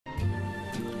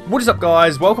What is up,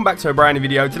 guys? Welcome back to a brand new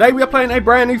video. Today we are playing a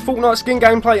brand new Fortnite skin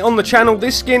gameplay on the channel.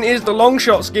 This skin is the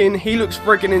LONGSHOT skin. He looks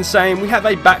freaking insane. We have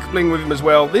a back bling with him as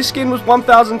well. This skin was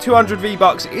 1,200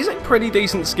 V-Bucks. It is a pretty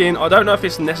decent skin. I don't know if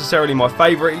it's necessarily my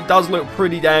favourite. He does look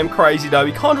pretty damn crazy though.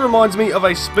 He kind of reminds me of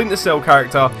a Splinter Cell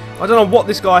character. I don't know what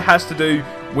this guy has to do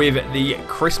with the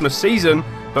Christmas season,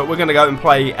 but we're going to go and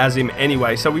play as him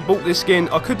anyway. So we bought this skin.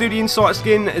 I could do the Insight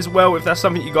skin as well if that's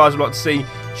something you guys would like to see.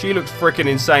 She looks freaking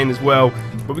insane as well.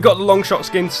 But we got the LONGSHOT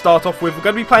skin to start off with. We're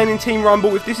going to be playing in Team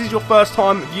Rumble. If this is your first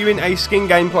time viewing a skin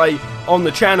gameplay on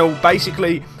the channel,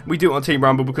 basically we do it on Team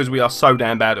Rumble because we are so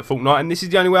damn bad at Fortnite, and this is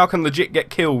the only way I can legit get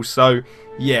kills. So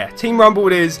yeah, Team Rumble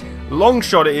it is,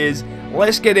 LONGSHOT it is.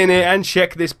 Let's get in it and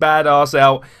check this badass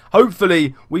out.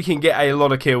 Hopefully we can get a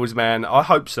lot of kills, man. I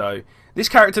hope so. This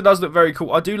character does look very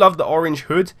cool. I do love the orange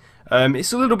hood.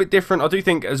 It's a little bit different. I do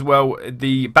think as well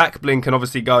the back bling can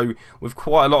obviously go with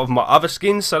quite a lot of my other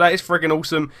skins, so that is friggin'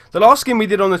 awesome. The last skin we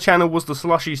did on the channel was the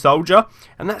Slushy Soldier,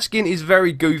 and that skin is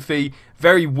very goofy,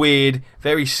 very weird,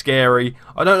 very scary.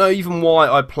 I don't know even why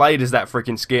I played as that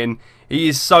freaking skin. He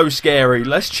is so scary.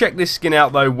 Let's check this skin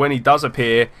out though when he does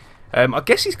appear. I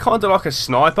guess he's kind of like a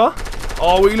sniper.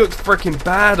 Oh, he looks freaking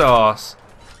badass.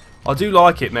 I do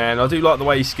like it, man. I do like the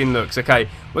way his skin looks. Okay,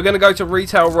 we're going to go to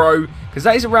Retail Row, because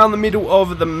that is around the middle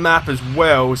of the map as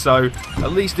well. So,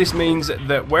 at least this means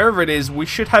that wherever it is, we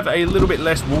should have a little bit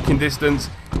less walking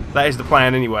distance. That is the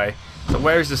plan anyway. So,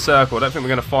 where is the circle? I don't think we're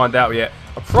going to find out yet.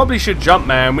 I probably should jump,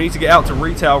 man. We need to get out to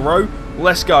Retail Row.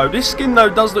 Let's go. This skin,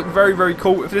 though, does look very, very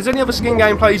cool. If there's any other skin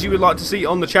gameplays you would like to see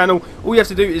on the channel, all you have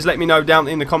to do is let me know down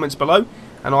in the comments below,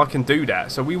 and I can do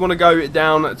that. So, we want to go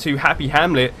down to Happy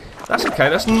Hamlet. That's okay,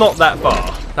 that's not that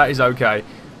far. That is okay.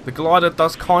 The glider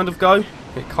does kind of go.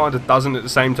 It kind of doesn't at the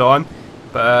same time.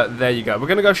 But there you go. We're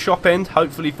going to go shop end,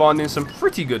 hopefully finding some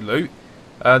pretty good loot.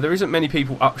 There isn't many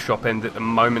people up shop end at the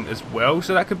moment as well,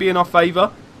 so that could be in our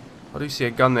favour. I do see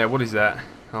a gun there. What is that?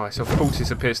 Oh, so of course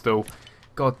it's a pistol.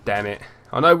 God damn it.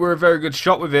 I know we're a very good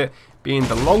shot with it, being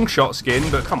the LONGSHOT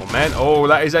skin, but come on, man. Oh,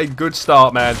 that is a good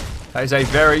start, man. That is a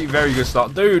very, very good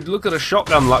start. Dude, look at the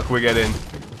shotgun luck we're getting.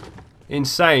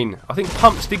 Insane. I think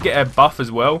pumps did get a buff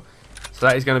as well, so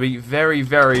that is going to be very,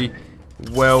 very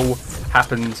well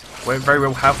happened. Very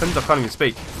well happened. I can't even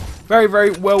speak. Very,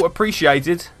 very well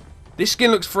appreciated. This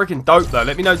skin looks freaking dope though.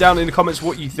 Let me know down in the comments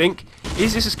what you think.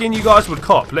 Is this a skin you guys would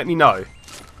cop? Let me know.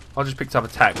 I just picked up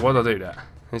attack. Why did I do that?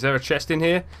 Is there a chest in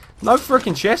here? No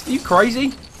freaking chest. Are you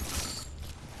crazy?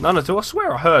 None at all. I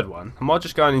swear I heard one. Am I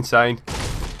just going insane?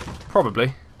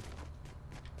 Probably.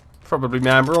 Probably,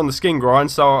 man. We're on the skin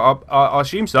grind, so I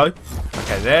assume so.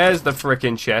 Okay, there's the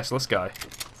frickin' chest. Let's go.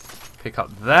 Pick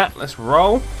up that. Let's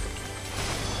roll.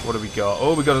 What do we got?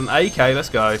 Oh, we got an AK. Let's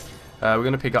go. We're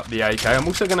going to pick up the AK. I'm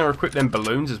also going to equip them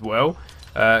balloons as well.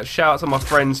 Shout out to my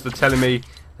friends for telling me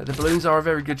that the balloons are a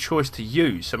very good choice to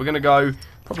use. So we're going to go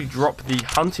probably drop the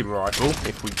hunting rifle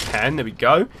if we can. There we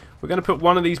go. We're going to put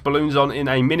one of these balloons on in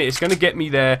a minute. It's going to get me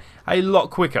there a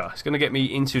lot quicker. It's going to get me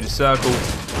into the circle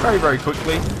very, very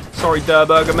quickly. Sorry,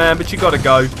 Durburger man, but you got to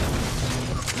go.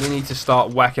 We need to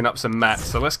start whacking up some mats.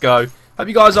 So let's go. Hope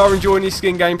you guys are enjoying these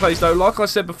skin gameplays though. Like I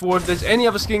said before, if there's any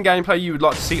other skin gameplay you would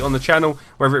like to see on the channel,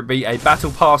 whether it be a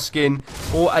Battle Pass skin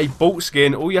or a Bolt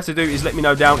skin, all you have to do is let me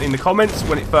know down in the comments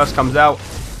when it first comes out.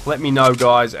 Let me know,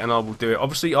 guys, and I will do it.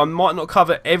 Obviously, I might not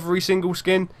cover every single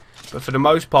skin, but for the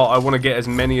most part, I want to get as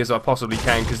many as I possibly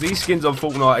can, because these skins on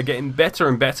Fortnite are getting better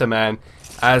and better, man,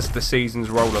 as the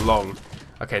seasons roll along.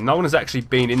 Okay, no one has actually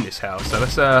been in this house, so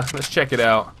let's check it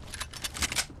out.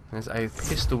 There's a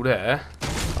pistol there.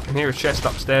 I can hear a chest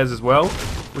upstairs as well,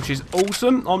 which is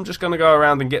awesome. I'm just going to go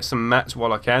around and get some mats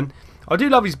while I can. I do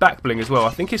love his back bling as well.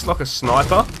 I think it's like a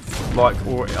sniper.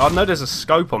 Or I know there's a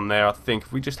scope on there, I think.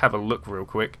 If we just have a look real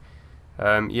quick.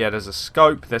 Yeah, there's a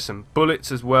scope. There's some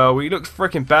bullets as well. He looks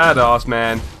freaking badass,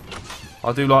 man.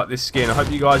 I do like this skin. I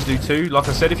hope you guys do too. Like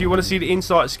I said, if you want to see the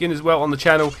Insight skin as well on the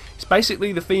channel, it's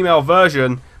basically the female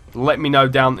version. Let me know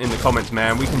down in the comments,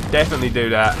 man. We can definitely do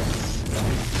that.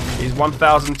 It's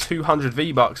 1,200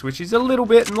 V-Bucks, which is a little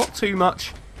bit, not too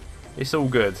much. It's all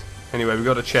good. Anyway, we've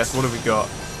got a chest. What have we got?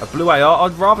 A blue AR.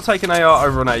 I'd rather take an AR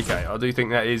over an AK. I do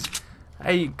think that is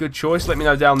a good choice. Let me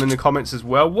know down in the comments as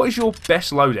well. What is your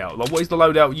best loadout? Like, what is the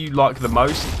loadout you like the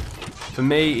most? For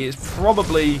me, it's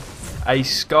probably a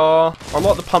SCAR. I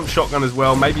like the pump shotgun as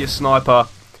well. Maybe a sniper.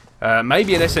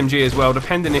 Maybe an SMG as well,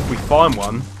 depending if we find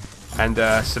one. And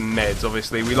some meds,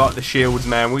 obviously. We like the shields,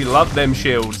 man. We love them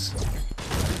shields.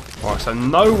 Alright, so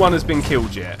no one has been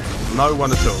killed yet. No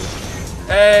one at all.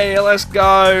 Hey, let's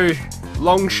go.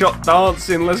 LONGSHOT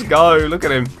dancing. Let's go. Look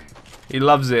at him. He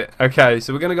loves it. Okay,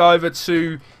 so we're going to go over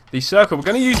to the circle. We're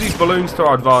going to use these balloons to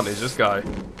our advantage. Let's go.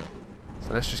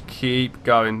 So let's just keep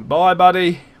going. Bye,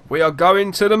 buddy. We are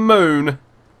going to the moon.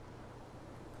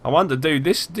 I wonder, dude,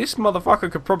 this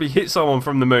motherfucker could probably hit someone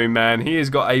from the moon, man. He has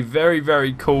got a very,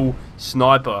 very cool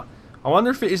sniper. I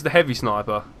wonder if it is the heavy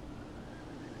sniper.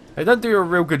 They don't do a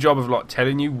real good job of, like,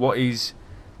 telling you what his,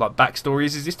 like, backstory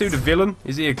is. Is this dude a villain?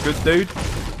 Is he a good dude?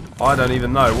 I don't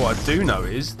even know. What I do know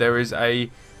is there is a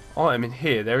item in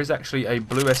here. There is actually a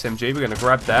blue SMG. We're going to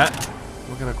grab that.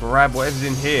 We're going to grab whatever's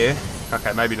in here.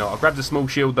 Okay, maybe not. I'll grab the small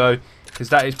shield, though, because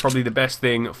that is probably the best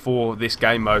thing for this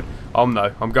game mode. Oh,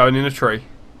 no. I'm going in a tree.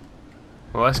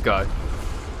 Well, let's go.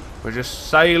 We're just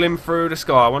sailing through the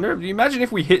sky. I wonder, if you imagine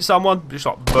if we hit someone, just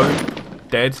like boom,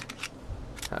 dead.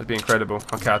 That would be incredible.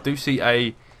 Okay, I do see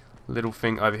a little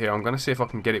thing over here. I'm going to see if I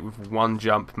can get it with one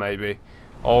jump, maybe.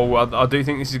 Oh, I do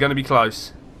think this is going to be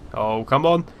close. Oh, come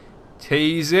on.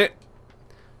 Tease it.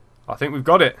 I think we've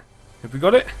got it. Have we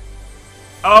got it?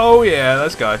 Oh, yeah,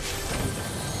 let's go.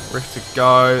 Rift to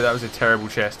go. That was a terrible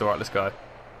chest. Alright, let's go.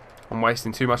 I'm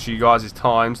wasting too much of you guys'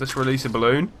 times. Let's release a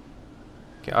balloon.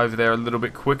 Get over there a little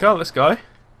bit quicker. Let's go.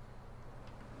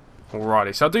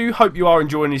 Alrighty, so I do hope you are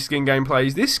enjoying these skin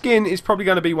gameplays. This skin is probably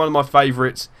going to be one of my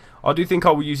favourites. I do think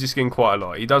I will use this skin quite a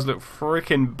lot. He does look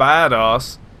freaking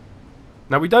badass.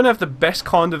 Now, we don't have the best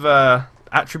kind of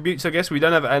attributes, I guess. We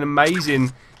don't have an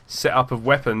amazing setup of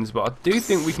weapons, but I do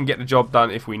think we can get the job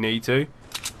done if we need to.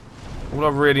 All I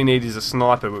really need is a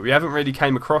sniper, but we haven't really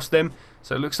came across them.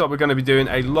 So it looks like we're going to be doing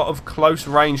a lot of close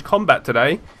range combat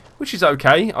today, which is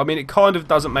okay. I mean, it kind of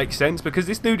doesn't make sense because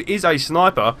this dude is a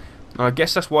sniper. And I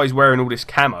guess that's why he's wearing all this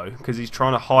camo, because he's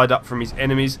trying to hide up from his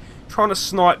enemies, trying to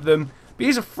snipe them. But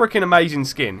he's a freaking amazing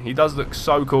skin. He does look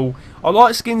so cool. I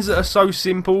like skins that are so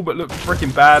simple but look freaking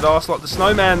badass. Like the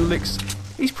snowman looks,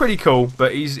 he's pretty cool,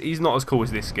 but he's not as cool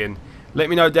as this skin. Let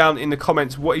me know down in the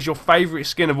comments what is your favourite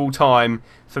skin of all time.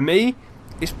 For me,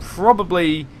 it's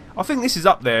probably, I think this is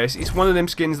up there. It's one of them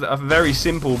skins that are very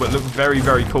simple but look very,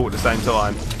 very cool at the same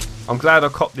time. I'm glad I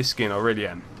copped this skin, I really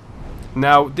am.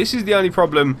 Now, this is the only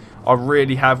problem I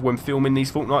really have when filming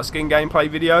these Fortnite skin gameplay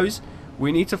videos.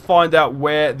 We need to find out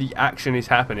where the action is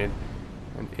happening.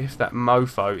 And if that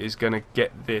mofo is going to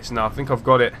get this. Now, I think I've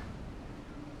got it.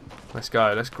 Let's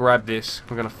go. Let's grab this.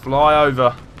 We're going to fly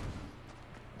over.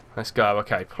 Let's go.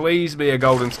 Okay, please be a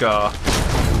golden scar.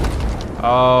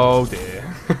 Oh,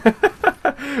 dear.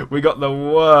 We got the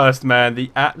worst, man.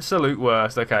 The absolute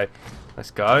worst. Okay,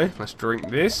 let's go. Let's drink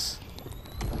this.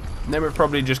 And then we're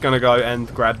probably just going to go and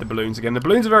grab the balloons again. The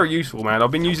balloons are very useful, man.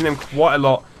 I've been using them quite a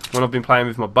lot when I've been playing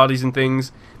with my buddies and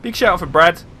things. Big shout out for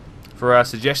Brad for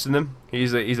suggesting them.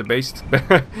 He's a beast.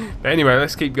 But anyway,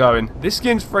 let's keep going. This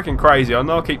skin's freaking crazy. I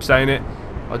know I keep saying it.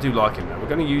 I do like him, though. We're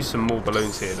going to use some more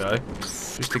balloons here, though.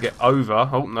 Just to get over.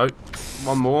 Oh, no.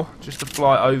 One more. Just to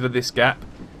fly over this gap.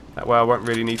 That way I won't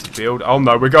really need to build. Oh,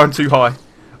 no. We're going too high.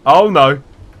 Oh, no.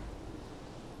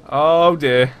 Oh,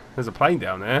 dear. There's a plane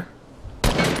down there.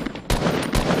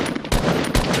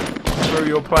 Through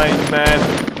your planes, man.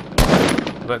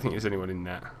 I don't think there's anyone in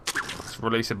that. Let's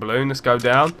release a balloon. Let's go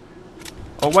down.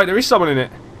 Oh, wait. There is someone in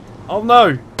it. Oh,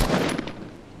 no.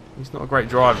 He's not a great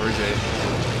driver, is he?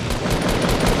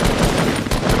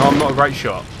 And I'm not a great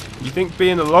shot. You think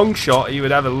being a long shot, he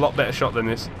would have a lot better shot than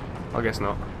this? I guess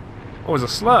not. Oh, there's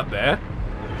a slurp there.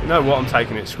 You know what? I'm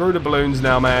taking it. Screw the balloons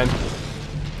now, man.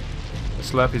 The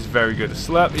slurp is very good. The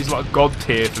slurp is like god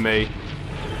tier for me.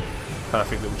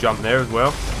 Perfect little jump there as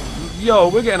well. Yo,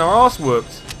 we're getting our ass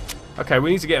whooped. Okay,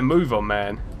 we need to get a move on,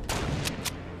 man.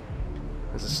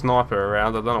 There's a sniper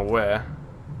around. I don't know where.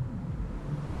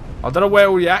 I don't know where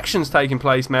all the action's taking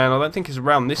place, man. I don't think it's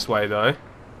around this way, though.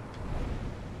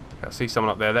 I see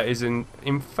someone up there. That is, in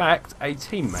fact, a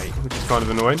teammate, which is kind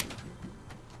of annoying.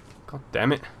 God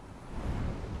damn it.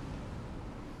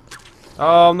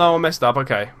 Oh, no, I messed up.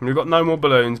 Okay, we've got no more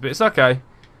balloons, but it's okay.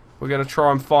 We're going to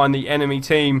try and find the enemy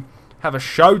team, have a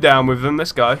showdown with them.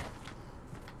 Let's go.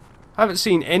 I haven't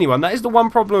seen anyone. That is the one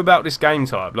problem about this game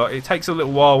type. Like, it takes a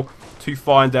little while to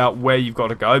find out where you've got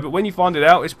to go, but when you find it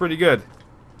out, it's pretty good.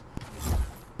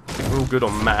 We're all good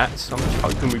on mats. I'm just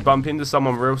hoping we bump into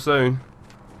someone real soon.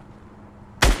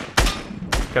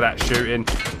 Look at that shooting.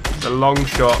 The long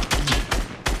shot.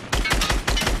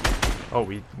 Oh,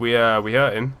 we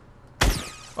hurt him.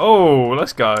 Oh,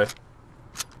 let's go.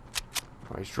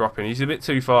 Oh, he's dropping. He's a bit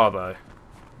too far, though.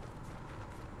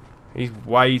 He's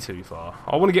way too far.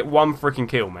 I want to get one freaking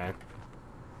kill, man.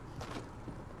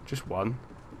 Just one.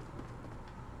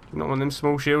 You not want them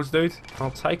small shields, dude?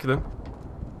 I'll take them.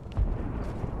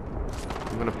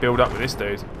 I'm going to build up with this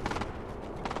dude.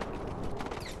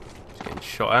 Just getting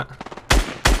shot at.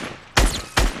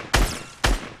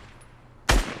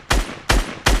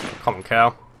 Come on,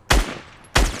 Cal.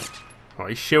 Right,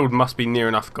 his shield must be near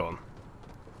enough gone.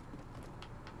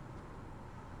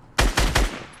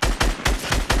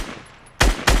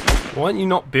 Why aren't you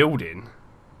not building?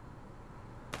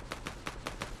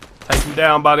 Take him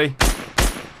down, buddy.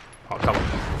 Oh, come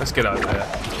on. Let's get over there.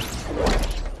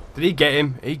 Did he get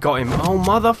him? He got him. Oh,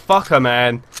 motherfucker,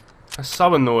 man. That's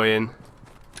so annoying.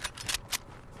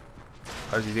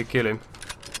 Oh, he did kill him.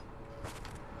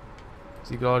 Is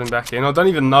he gliding back in? I don't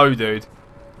even know, dude.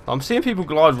 I'm seeing people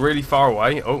glide really far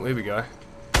away. Oh, here we go.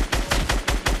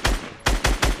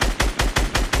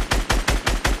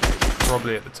 He's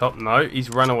probably at the top. No, he's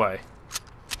run away.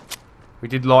 We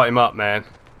did light him up, man.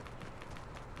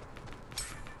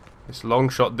 This long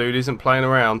shot dude isn't playing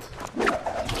around.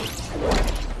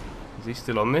 Is he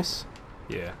still on this?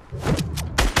 Yeah.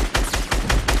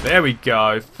 There we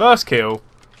go. First kill.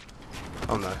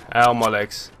 Oh no. Ow, my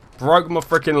legs. Broke my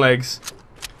freaking legs.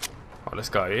 Oh, let's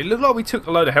go. It looked like we took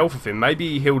a load of health off him. Maybe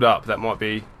he healed up. That might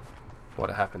be what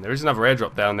happened. There is another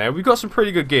airdrop down there. We've got some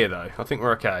pretty good gear though. I think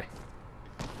we're okay.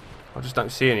 I just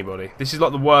don't see anybody. This is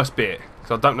like the worst bit.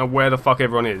 Because I don't know where the fuck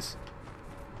everyone is.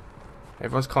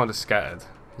 Everyone's kind of scattered.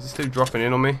 Is this dude dropping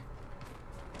in on me?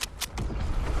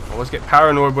 I always get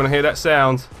paranoid when I hear that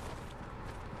sound.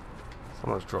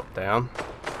 Someone's dropped down.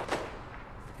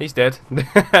 He's dead.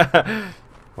 Right,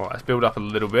 let's build up a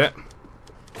little bit.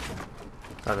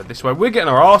 Over this way. We're getting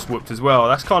our ass whooped as well.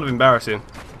 That's kind of embarrassing.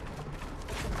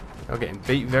 We're getting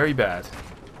beat very bad.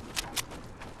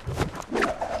 I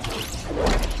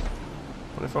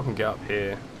wonder if I can get up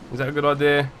here. Is that a good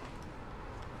idea?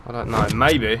 I don't know.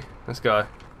 Maybe. Let's go.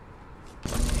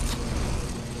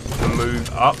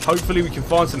 Move up. Hopefully we can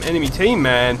find some enemy team,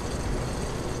 man.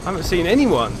 I haven't seen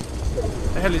anyone.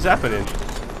 What the hell is happening?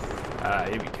 Ah,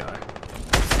 here we go.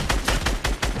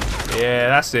 Yeah,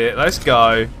 that's it. Let's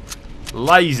go.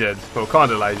 Lasered. Well,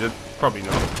 kind of lasered. Probably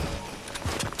not.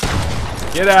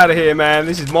 Get out of here, man.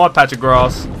 This is my patch of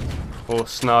grass. Or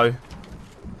snow.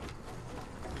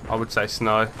 I would say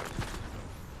snow.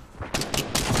 Yeah.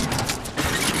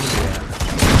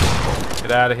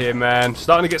 Get out of here, man.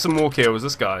 Starting to get some more kills.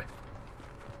 Let's go.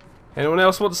 Anyone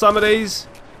else want some of these?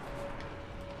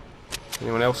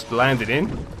 Anyone else landed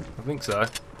in? I think so. Are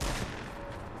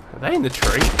they in the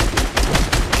tree?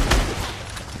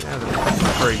 Yeah, they're in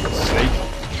the tree, you sneak.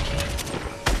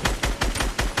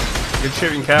 Good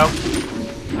shooting, Cal.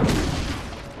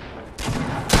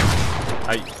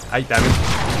 8 damage. You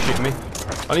shitting me?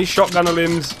 I need shotgunner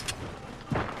limbs.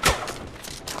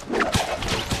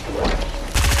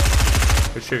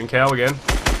 Good shooting, Cal, again.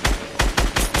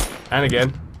 And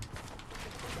again.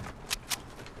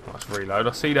 Let's reload.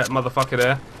 I see that motherfucker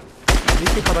there. Do you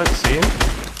think I don't see him?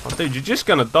 Oh, dude, you're just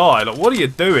gonna die. Like, what are you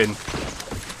doing?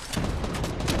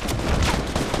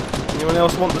 Anyone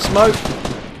else want the smoke?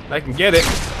 They can get it.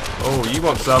 Oh, you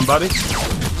want some, buddy?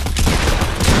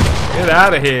 Get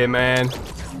out of here, man.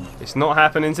 It's not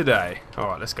happening today.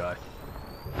 Alright, let's go.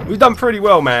 We've done pretty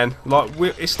well, man. Like,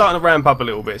 it's starting to ramp up a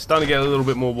little bit. It's starting to get a little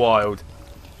bit more wild.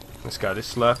 Let's go.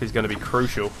 This slurp is going to be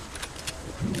crucial.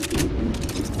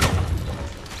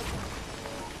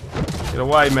 Get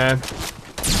away, man.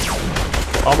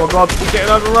 Oh my god, we're getting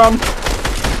overrun.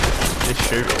 This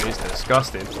shooting is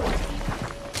disgusting.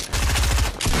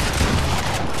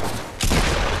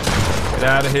 Get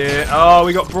out of here. Oh,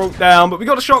 we got brought down, but we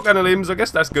got a shotgun limbs. I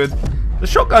guess that's good. The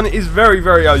shotgun is very,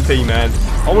 very OP, man.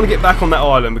 I want to get back on that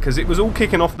island because it was all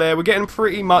kicking off there. We're getting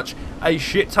pretty much a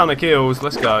shit ton of kills.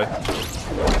 Let's go.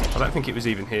 I don't think it was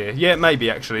even here. Yeah, maybe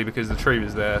actually because the tree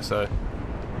was there, so...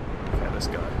 Okay, let's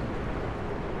go.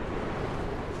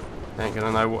 Ain't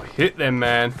gonna know what hit them,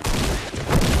 man.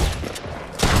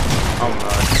 Oh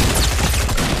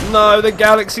no. No, the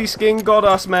Galaxy skin got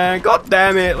us, man. God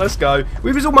damn it. Let's go.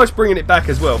 We was almost bringing it back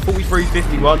as well.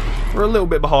 43-51. We're a little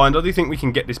bit behind. I do think we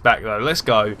can get this back, though. Let's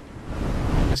go.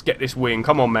 Let's get this win.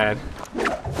 Come on, man.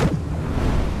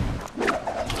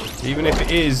 Even if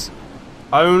it is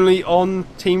only on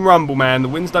Team Rumble, man. The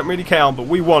wins don't really count, but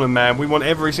we want them, man. We want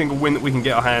every single win that we can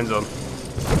get our hands on.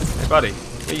 Hey, buddy.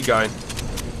 Where you going?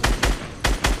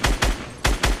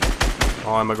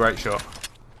 Oh, I'm a great shot.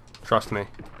 Trust me.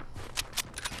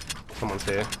 Someone's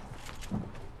here.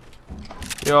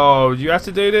 Yo, do you have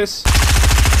to do this?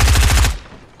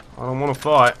 I don't want to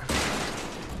fight.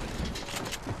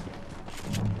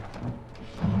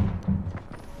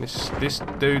 This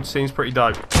dude seems pretty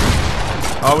dope.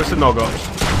 Oh, it's a Nogot.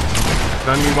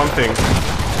 There's only one thing.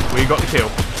 We got the kill.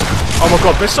 Oh my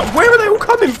god, there's where are they all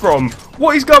coming from?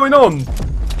 What is going on?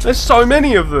 There's so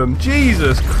many of them.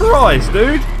 Jesus Christ,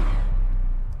 dude.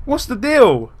 What's the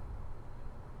deal?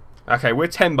 Okay, we're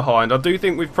 10 behind. I do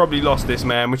think we've probably lost this,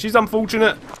 man, which is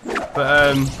unfortunate. But,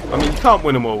 I mean, you can't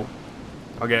win them all,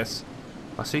 I guess.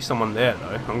 I see someone there,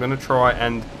 though. I'm going to try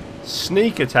and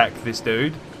sneak attack this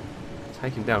dude.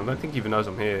 Take him down. I don't think he even knows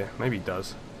I'm here. Maybe he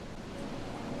does.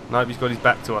 Nope, he's got his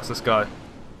back to us. Let's go.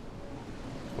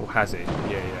 Or has he?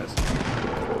 Yeah, he has.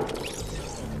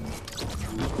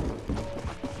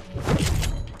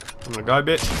 I'm going to go,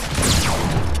 bitch.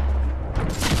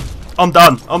 I'm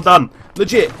done. I'm done.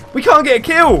 Legit. We can't get a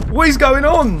kill. What is going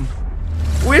on?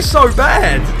 We're so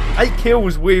bad. 8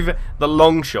 kills with the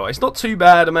long shot. It's not too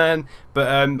bad, man. But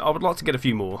I would like to get a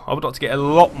few more. I would like to get a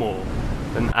lot more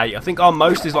than 8. I think our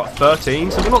most is like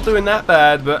 13. So we're not doing that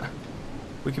bad. But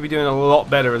we could be doing a lot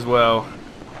better as well.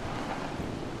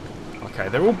 Okay,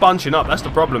 they're all bunching up. That's the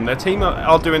problem. Their team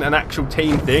are doing an actual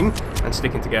team thing and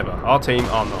sticking together. Our team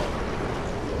are not.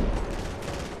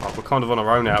 Oh, we're kind of on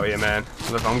our own out here, man.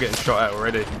 Look, I'm getting shot at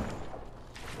already.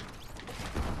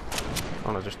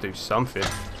 I want to just do something.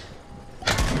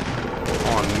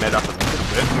 I want to med up a little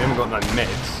bit. We haven't got no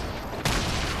meds.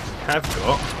 Have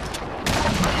got.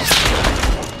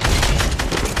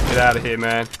 Get out of here,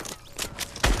 man.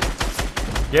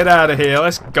 Get out of here.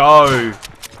 Let's go.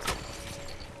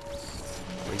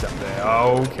 He's up there.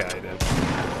 Okay, then.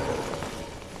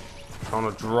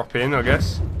 Trying to drop in, I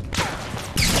guess.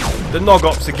 The Nog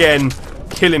Ops again.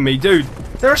 Killing me. Dude,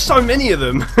 there are so many of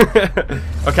them.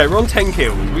 Okay, we're on 10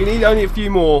 kills. We need only a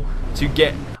few more to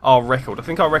get our record. I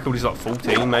think our record is like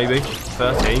 14, maybe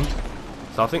 13.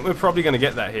 So I think we're probably going to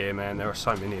get that here, man. There are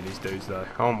so many of these dudes, though.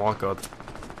 Oh my god.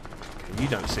 Okay, you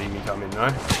don't see me coming, though.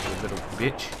 You little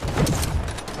bitch.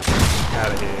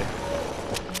 Out of here.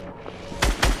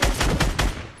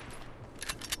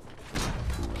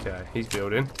 Okay, he's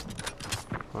building.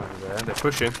 Over there, they're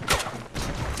pushing.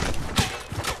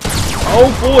 Oh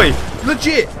boy!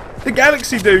 Legit! The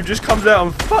Galaxy dude just comes out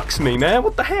and fucks me, man.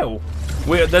 What the hell?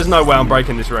 There's no way I'm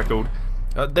breaking this record.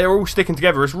 They're all sticking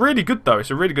together. It's really good, though.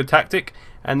 It's a really good tactic.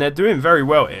 And they're doing very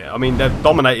well here. I mean, they've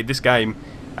dominated this game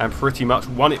and pretty much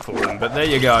won it for them. But there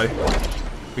you go.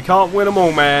 We can't win them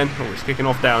all, man. Oh, it's kicking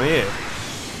off down here.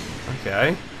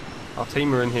 Okay. Our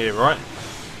team are in here, right?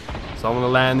 So I want to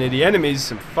land near the enemies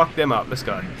and fuck them up. Let's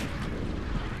go.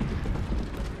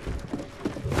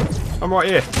 I'm right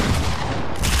here.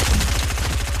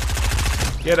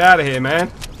 Get out of here,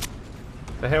 man.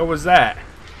 The hell was that?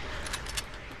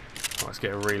 Let's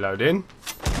get a reload in.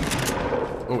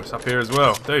 Oh, it's up here as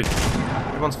well. Dude,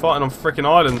 everyone's fighting on freaking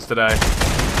islands today.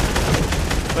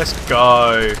 Let's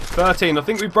go. 13. I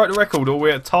think we broke the record, or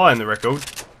we're at a tie in the record.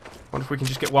 Wonder if we can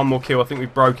just get one more kill. I think we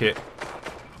broke it.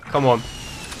 Come on.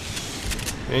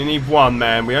 We only need one,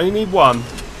 man. We only need one.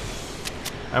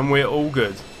 And we're all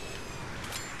good.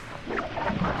 Where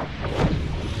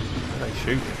are they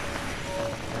shooting?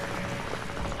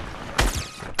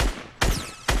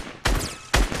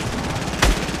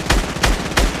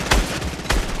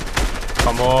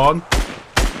 Come on.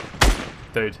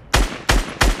 Dude.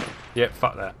 Yep,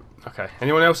 fuck that. Okay,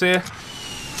 anyone else here?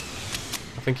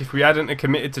 I think if we hadn't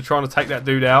committed to trying to take that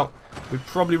dude out, we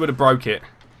probably would have broke it.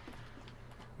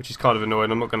 Which is kind of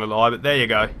annoying, I'm not going to lie, but there you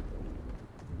go.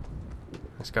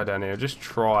 Let's go down here, just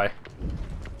try.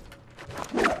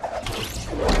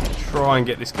 Try and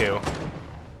get this kill.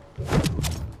 I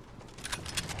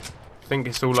think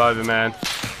it's all over, man.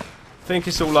 I think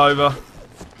it's all over.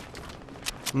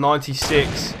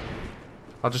 96.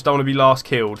 I just don't want to be last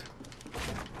killed.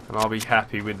 And I'll be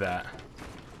happy with that.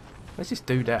 Where's this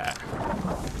dude at?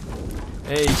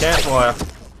 Hey, campfire.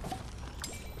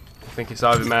 I think it's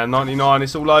over, man. 99,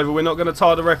 it's all over. We're not going to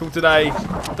tie the record today.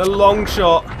 The long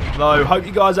shot, though. Hope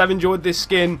you guys have enjoyed this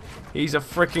skin. He's a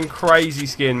freaking crazy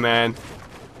skin, man.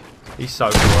 He's so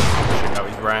good. Check out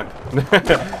his ramp.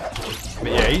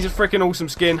 But yeah, he's a freaking awesome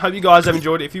skin. Hope you guys have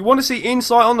enjoyed it. If you want to see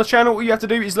insight on the channel, all you have to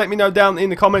do is let me know down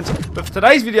in the comments. But for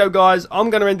today's video, guys,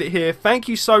 I'm going to end it here. Thank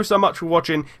you so much for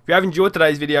watching. If you have enjoyed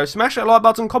today's video, smash that like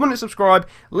button, comment and subscribe.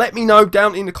 Let me know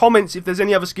down in the comments if there's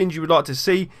any other skins you would like to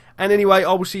see. And anyway,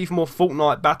 I will see you for more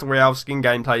Fortnite Battle Royale skin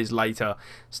gameplays later.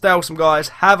 Stay awesome, guys.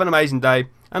 Have an amazing day.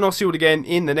 And I'll see you all again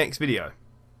in the next video.